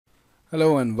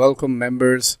Hello and welcome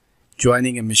members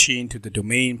joining a machine to the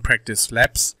domain practice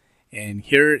labs. And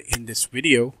here in this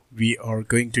video we are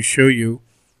going to show you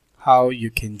how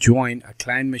you can join a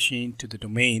client machine to the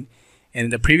domain. And in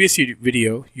the previous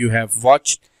video you have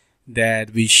watched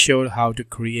that we showed how to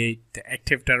create the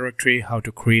Active Directory, how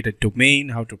to create a domain,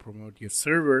 how to promote your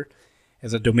server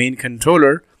as a domain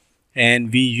controller,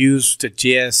 and we used the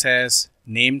JSS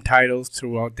name titles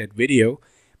throughout that video.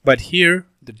 But here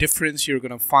the difference you're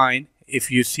going to find if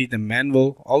you see the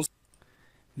manual also,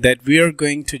 that we are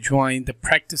going to join the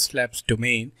practice labs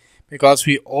domain, because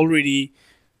we already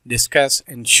discussed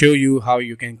and show you how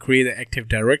you can create an Active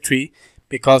Directory,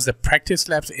 because the practice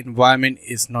labs environment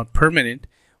is not permanent.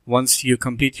 Once you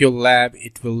complete your lab,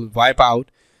 it will wipe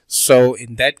out. So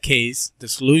in that case, the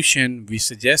solution we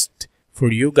suggest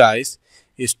for you guys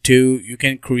is you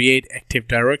can create Active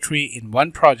Directory in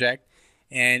one project.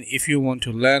 And if you want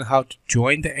to learn how to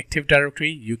join the Active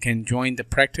Directory, you can join the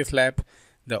practice lab,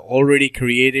 the already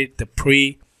created, the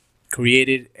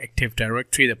pre-created Active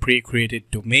Directory, the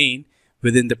pre-created domain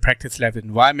within the practice lab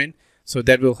environment. So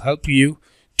that will help you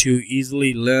to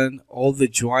easily learn all the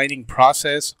joining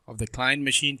process of the client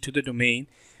machine to the domain.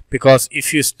 Because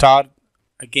if you start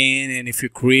again and if you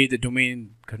create the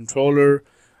domain controller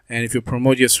and if you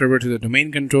promote your server to the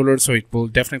domain controller, so it will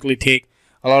definitely take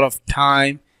a lot of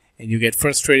time. And you get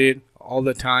frustrated all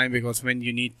the time, because when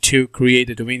you need to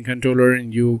create a domain controller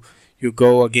and you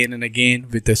go again and again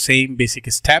with the same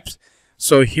basic steps.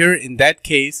 So here in that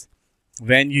case,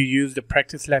 when you use the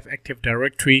practice lab Active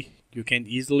Directory, you can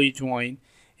easily join,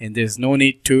 and there's no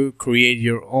need to create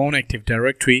your own Active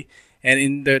Directory. And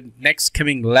in the next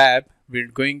coming lab, we're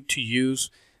going to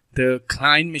use the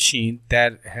client machine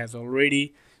that has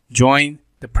already joined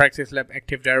the practice lab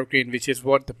Active Directory, and which is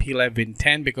what the PLab Win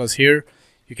 10, because here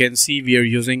you can see we are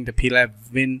using the PLab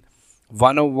Win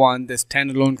 101, the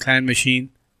standalone client machine,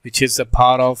 which is a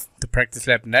part of the Practice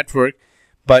Lab network,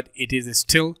 but it is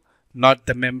still not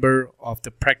the member of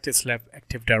the Practice Lab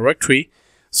Active Directory.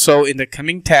 So in the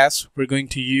coming tasks, we're going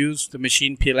to use the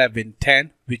machine PLab Win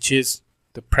 10, which is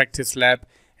the Practice Lab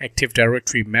Active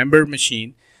Directory member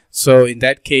machine. So in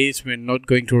that case, we're not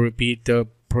going to repeat the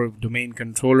domain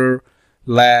controller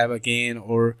lab again,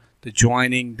 or the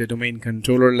joining the domain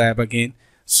controller lab again.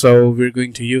 So we're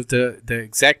going to use the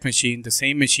exact machine, the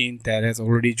same machine that has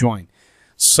already joined.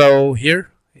 So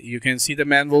here you can see the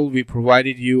manual. We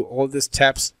provided you all the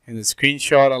steps in the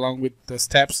screenshot along with the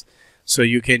steps, so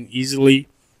you can easily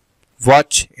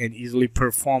watch and easily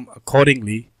perform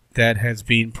accordingly. That has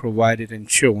been provided and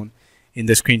shown in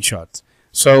the screenshots.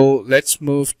 So let's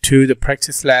move to the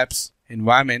practice labs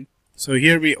environment. So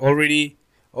here we already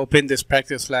open this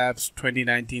practice labs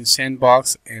 2019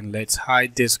 sandbox, and let's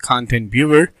hide this content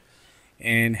viewer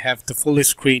and have the full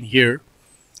screen here.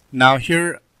 Now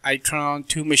here I turn on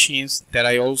two machines that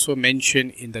I also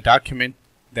mentioned in the document,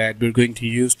 that we're going to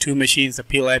use two machines, the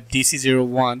PLab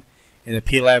DC01 and the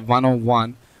PLab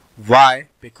 101. Why?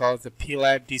 Because the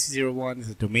PLab DC01 is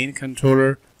a domain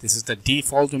controller. This is the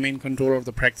default domain controller of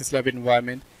the practice lab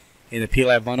environment, and the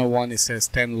PLab 101 is a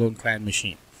standalone client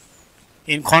machine.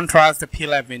 In contrast, the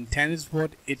PLab Win 10 is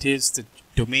what it is, the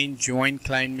domain join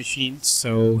client machine.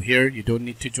 So here you don't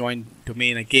need to join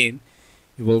domain again.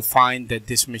 You will find that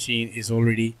this machine is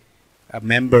already a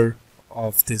member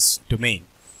of this domain.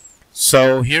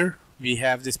 So here we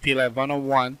have this PLab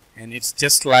 101, and it's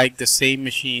just like the same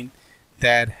machine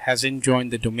that hasn't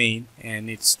joined the domain,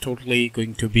 and it's totally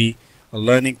going to be a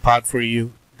learning part for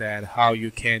you, that how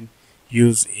you can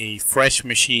use a fresh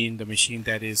machine, the machine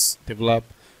that is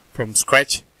developed from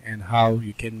scratch, and how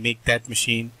you can make that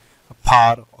machine a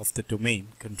part of the domain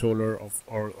controller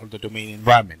or the domain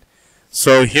environment.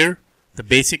 So here the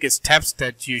basic steps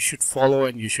that you should follow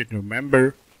and you should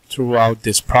remember throughout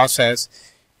this process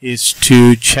is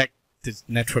to check the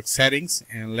network settings.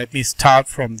 And let me start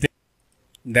from this,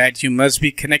 that you must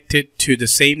be connected to the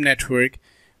same network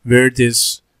where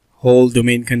this whole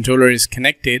domain controller is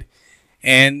connected.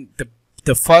 And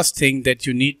the first thing that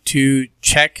you need to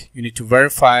check, you need to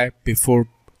verify before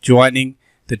joining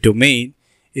the domain,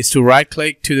 is to right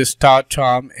click to the start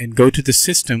term and go to the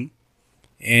system.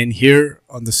 And here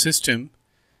on the system,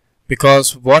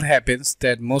 because what happens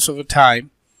that most of the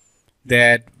time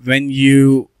that when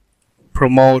you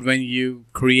promote, when you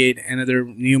create another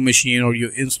new machine or you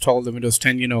install the Windows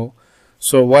 10,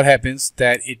 so what happens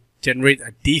that it generates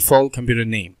a default computer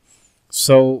name.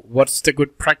 So what's the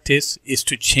good practice is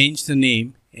to change the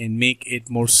name and make it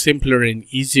more simpler and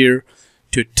easier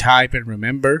to type and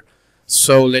remember.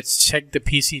 So let's check the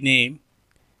PC name,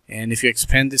 and if you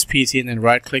expand this PC and then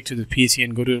right click to the PC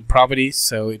and go to the properties,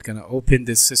 so it's gonna open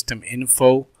this system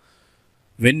info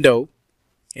window.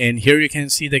 And here you can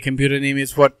see the computer name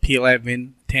is what,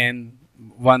 P11 10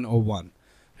 101.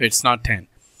 It's not 10.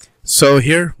 So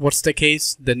here, what's the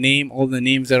case? The name, all the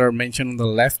names that are mentioned on the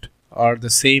left are the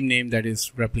same name that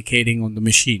is replicating on the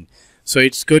machine. So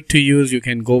it's good to use. You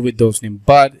can go with those names.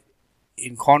 But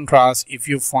in contrast, if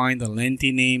you find the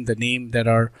lengthy name, the name that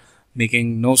are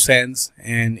making no sense,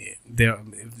 and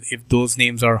if those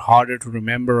names are harder to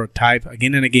remember or type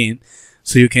again and again,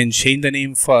 so you can change the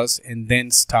name first and then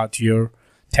start your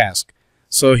task.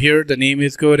 So here the name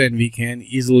is good and we can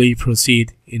easily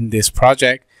proceed in this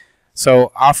project.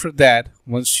 So after that,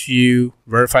 once you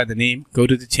verify the name, go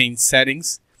to the change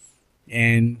settings,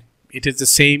 and it is the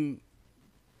same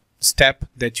step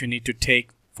that you need to take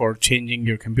for changing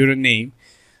your computer name.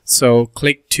 So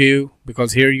click to,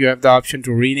 because here you have the option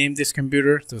to rename this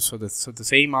computer. So the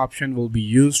same option will be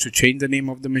used to change the name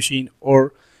of the machine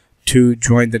or to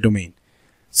join the domain.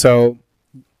 So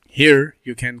here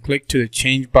you can click to the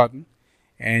change button,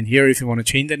 and here if you want to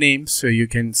change the name, so you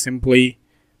can simply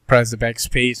press the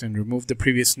backspace and remove the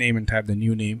previous name and type the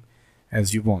new name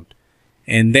as you want.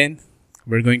 And then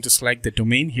we're going to select the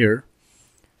domain here.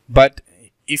 But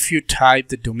if you type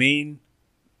the domain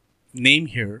name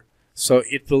here, so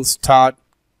it will start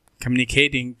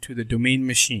communicating to the domain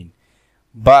machine.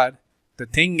 But the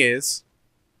thing is,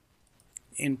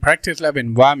 in practice lab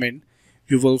environment,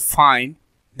 you will find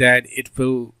that it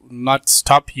will not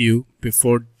stop you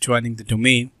before joining the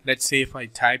domain. Let's say if I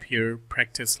type here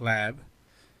practice lab,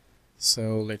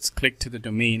 so let's click to the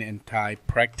domain and type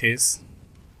practice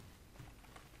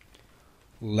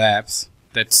labs.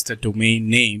 That's the domain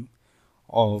name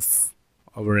of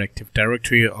our Active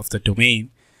Directory of the domain.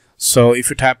 So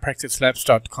if you type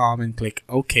practicelabs.com and click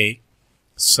OK,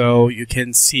 so you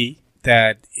can see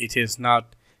that it is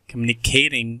not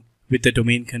communicating with the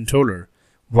domain controller.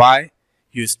 Why?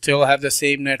 You still have the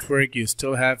same network, you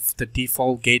still have the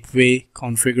default gateway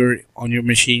configured on your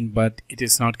machine, but it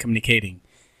is not communicating.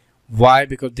 Why?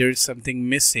 Because there is something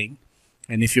missing.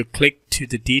 And if you click to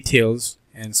the details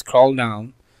and scroll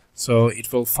down, so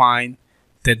it will find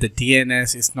that the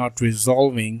DNS is not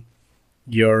resolving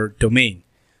your domain.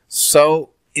 So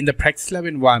in the practice lab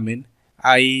environment,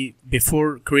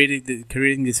 before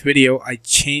creating this video, I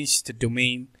changed the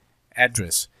domain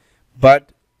address.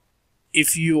 But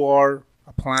if you are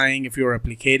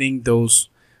replicating those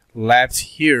labs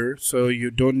here, so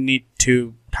you don't need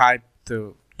to type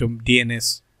the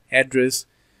DNS address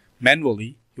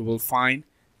manually. You will find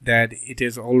that it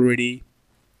is already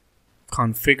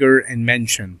configured and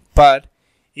mentioned. But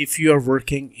if you are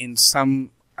working in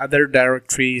some other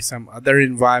directory, some other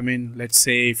environment, let's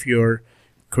say if you're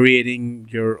creating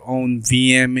your own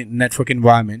VM network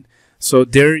environment, so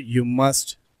there you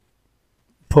must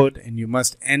put and you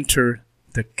must enter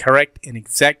the correct and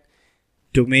exact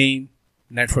domain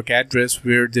network address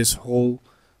where this whole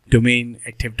domain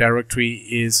Active Directory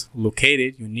is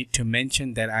located. You need to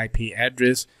mention that IP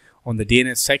address on the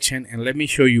DNS section, and let me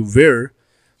show you where.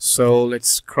 So let's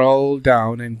scroll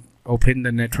down and open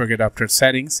the network adapter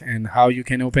settings, and how you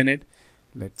can open it.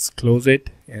 Let's close it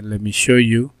and let me show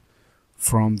you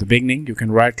from the beginning. You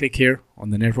can right click here on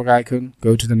the network icon,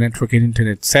 go to the network and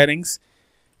internet settings,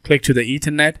 click to the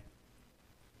Ethernet,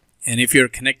 and if you're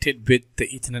connected with the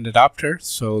Ethernet adapter,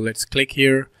 so let's click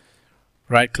here,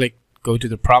 right click, go to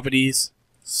the properties,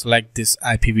 select this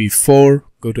IPv4,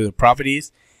 go to the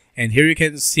properties, and here you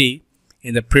can see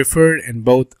in the preferred and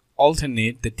both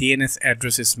alternate, the DNS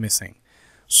address is missing.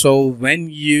 So when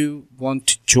you want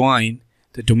to join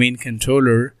the domain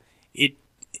controller, it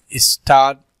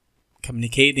start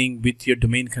communicating with your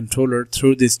domain controller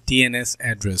through this DNS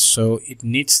address. So it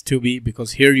needs to be,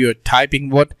 because here you're typing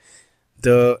what?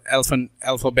 The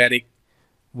alphabetic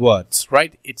words,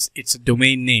 right? It's a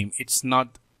domain name. It's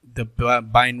not the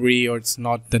binary, or it's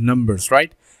not the numbers,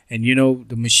 right? And you know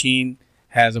the machine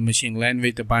has a machine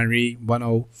language, the binary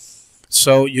 10.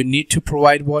 So you need to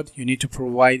provide what? You need to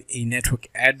provide a network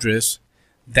address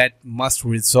that must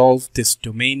resolve this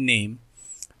domain name,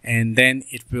 and then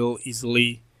it will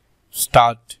easily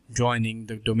start joining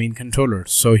the domain controller.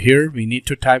 So here we need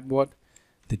to type what?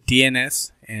 The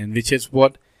DNS, and which is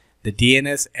what? The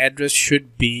DNS address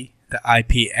should be the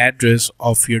IP address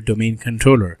of your domain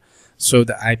controller. So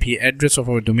the IP address of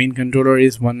our domain controller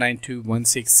is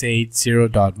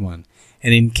 192.168.0.1.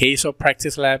 And in case of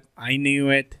Practice Lab, I knew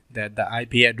it that the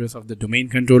IP address of the domain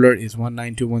controller is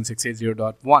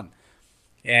 192.168.0.1.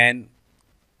 And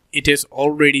it is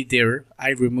already there. I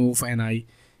remove and I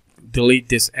delete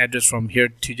this address from here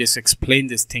to just explain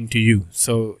this thing to you.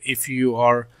 So if you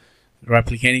are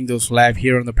replicating those labs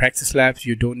here on the Practice Labs,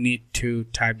 you don't need to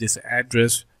type this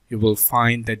address. You will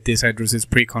find that this address is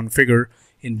pre-configured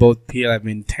in both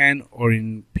P11 10 or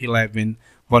in P11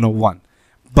 101.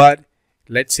 But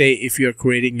let's say if you're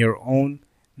creating your own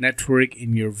network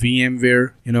in your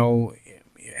VMware,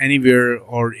 anywhere,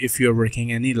 or if you're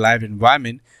working any live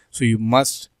environment, so you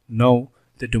must know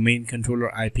the domain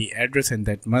controller IP address, and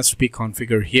that must be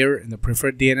configured here in the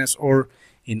preferred DNS or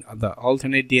in the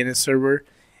alternate DNS server.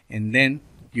 And then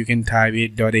you can type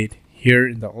 8.8 here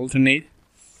in the alternate.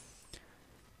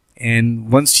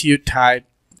 And once you type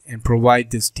and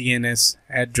provide this DNS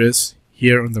address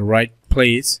here on the right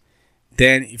place,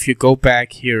 then if you go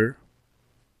back here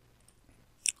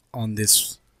on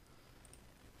this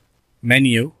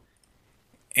menu,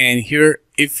 and here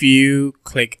if you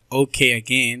click OK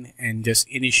again and just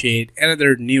initiate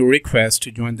another new request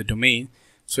to join the domain,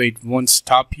 so it won't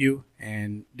stop you,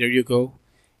 and there you go.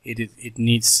 It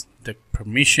needs the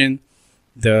permission,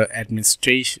 the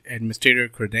administrator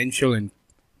credential and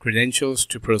credentials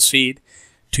to proceed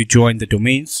to join the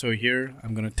domain. So here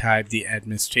I'm going to type the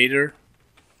administrator,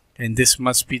 and this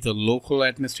must be the local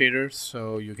administrator,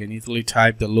 so you can easily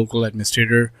type the local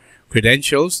administrator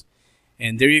credentials.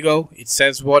 And there you go. It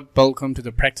says what? Welcome to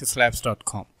the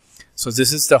practicelabs.com. So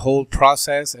this is the whole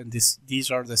process, and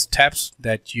these are the steps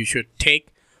that you should take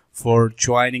for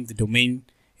joining the domain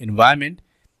environment.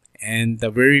 And the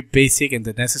very basic and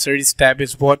the necessary step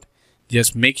is what?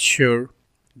 Just make sure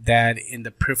that in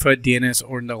the preferred DNS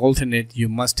or in the alternate, you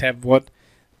must have what?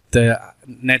 The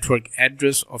network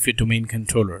address of your domain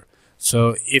controller.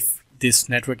 So if this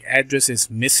network address is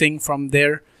missing from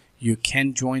there, you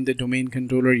can join the domain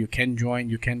controller, you can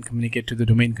communicate to the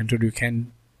domain controller, you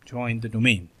can join the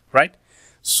domain, right?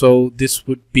 So this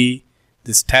would be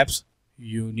the steps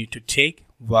you need to take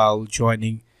while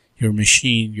joining your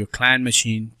machine, your client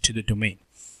machine, to the domain.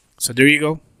 So there you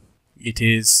go. It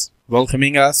is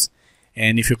welcoming us,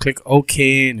 and if you click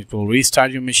OK, and it will restart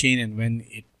your machine, and when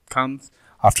it comes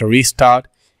after restart,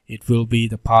 it will be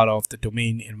the part of the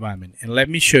domain environment. And let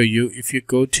me show you. If you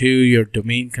go to your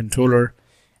domain controller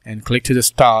and click to the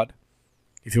start,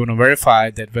 if you want to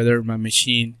verify that whether my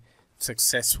machine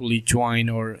successfully joined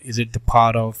or is it the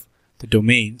part of the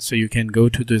domain, so you can go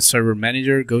to the server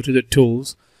manager, go to the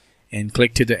tools, and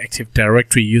click to the Active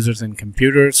Directory users and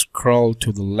computers, scroll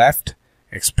to the left,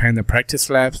 expand the practice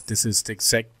labs. This is the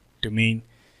exact domain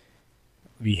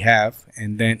we have.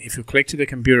 And then if you click to the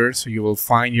computer, so you will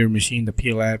find your machine, the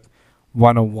PLab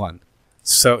 101.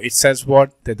 So it says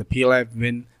what? That the PLab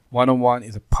Win 101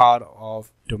 is a part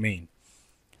of domain.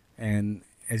 And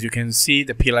as you can see,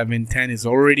 the PLab Win 10 is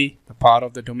already a part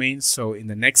of the domain. So in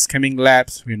the next coming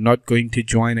labs, we're not going to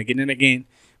join again and again.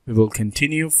 We will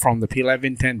continue from the PLab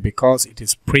Win 10 because it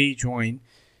is pre-joined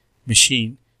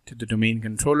machine to the domain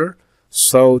controller.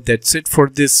 So that's it for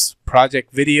this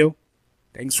project video.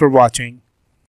 Thanks for watching.